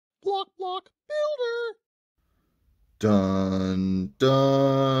Block Builder. Dun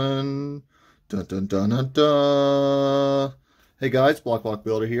dun dun dun dun dun dun. Hey guys, Block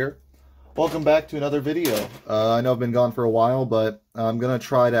Builder here. Welcome back to another video. I know I've been gone for a while, but I'm gonna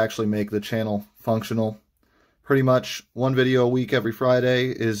try to actually make the channel functional. Pretty much one video a week every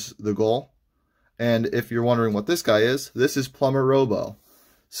Friday is the goal. And if you're wondering what this guy is, this is Plumber Robo.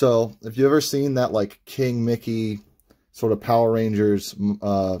 So if you've ever seen that like King Mickey sort of Power Rangers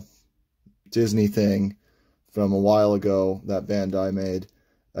Disney thing from a while ago that Bandai made,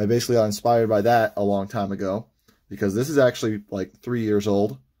 I basically got inspired by that a long time ago, because this is actually like 3 years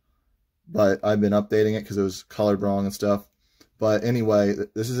old, but I've been updating it because it was colored wrong and stuff. But anyway,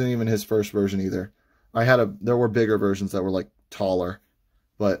 this isn't even his first version either. There were bigger versions that were like taller.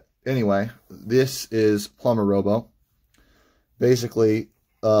 But anyway, this is Plumber Robo. Basically,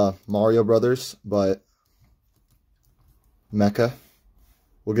 Mario Brothers, but Mecha.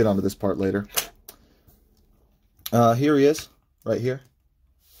 We'll get onto this part later. Here he is, right here.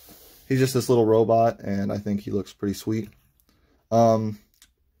 He's just this little robot, and I think he looks pretty sweet. The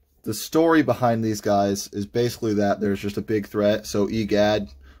story behind these guys is basically that there's just a big threat, so EGAD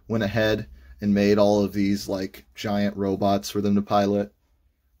went ahead and made all of these like giant robots for them to pilot,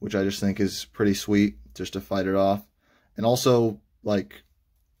 which I just think is pretty sweet, just to fight it off. And also, like,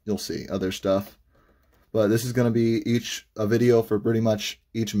 you'll see other stuff. But this is going to be a video for pretty much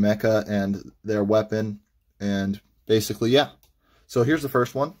each mecha and their weapon, and basically, yeah. So here's the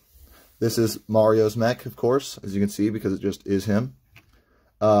first one. This is Mario's mech, of course, as you can see, because it just is him.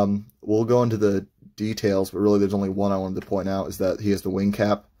 We'll go into the details, but really there's only one I wanted to point out, is that he has the wing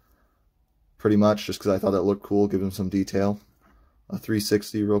cap, pretty much, just because I thought that looked cool, give him some detail. A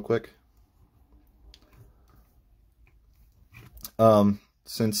 360 real quick.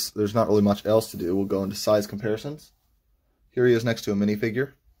 Since there's not really much else to do, we'll go into size comparisons. Here he is next to a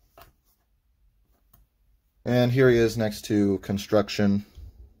minifigure. And here he is next to construction,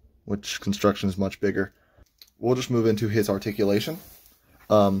 which construction is much bigger. We'll just move into his articulation.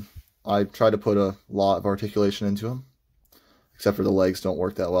 I tried to put a lot of articulation into him, except for the legs don't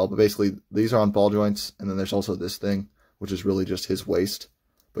work that well. But basically, these are on ball joints, and then there's also this thing, which is really just his waist,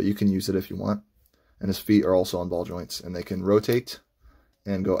 but you can use it if you want. And his feet are also on ball joints, and they can rotate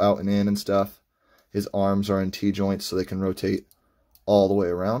and go out and in and stuff. His arms are in T-joints, so they can rotate all the way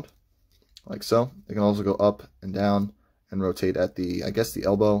around, like so. They can also go up and down and rotate at the, I guess, the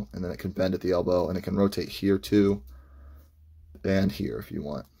elbow, and then it can bend at the elbow, and it can rotate here too, and here if you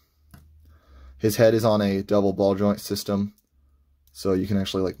want. His head is on a double ball joint system, so you can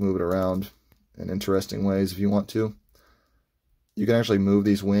actually like move it around in interesting ways if you want to. You can actually move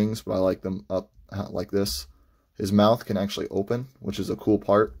these wings, but I like them up like this. His mouth can actually open, which is a cool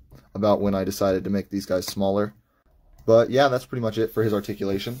part about when I decided to make these guys smaller. But yeah, that's pretty much it for his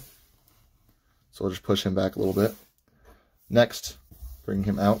articulation. So I'll just push him back a little bit. Next, bring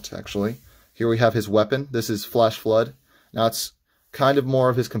him out, actually. Here we have his weapon. This is Flash Flood. Now it's kind of more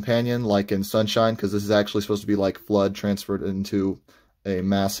of his companion, like in Sunshine, because this is actually supposed to be like Flood transferred into a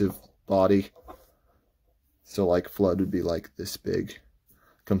massive body. So like Flood would be like this big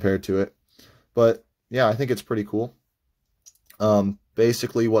compared to it. But yeah, I think it's pretty cool.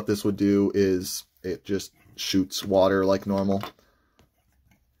 Basically what this would do is it just shoots water like normal.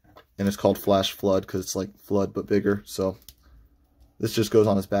 And it's called Flash Flood because it's like Flood but bigger. So this just goes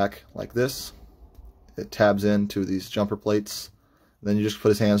on his back like this. It tabs into these jumper plates. Then you just put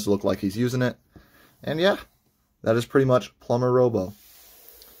his hands to look like he's using it. And yeah, that is pretty much Plumber Robo.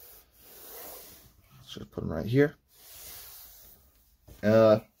 Let's just put him right here.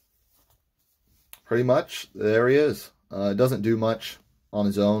 Pretty much, there he is. It doesn't do much on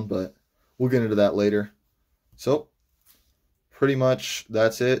his own, but we'll get into that later. So, pretty much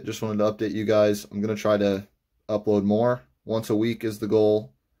that's it. Just wanted to update you guys. I'm going to try to upload more. Once a week is the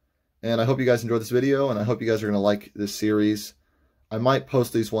goal. And I hope you guys enjoyed this video, and I hope you guys are going to like this series. I might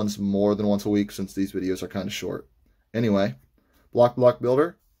post these ones more than once a week since these videos are kind of short. Anyway, Block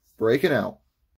Builder, breaking out.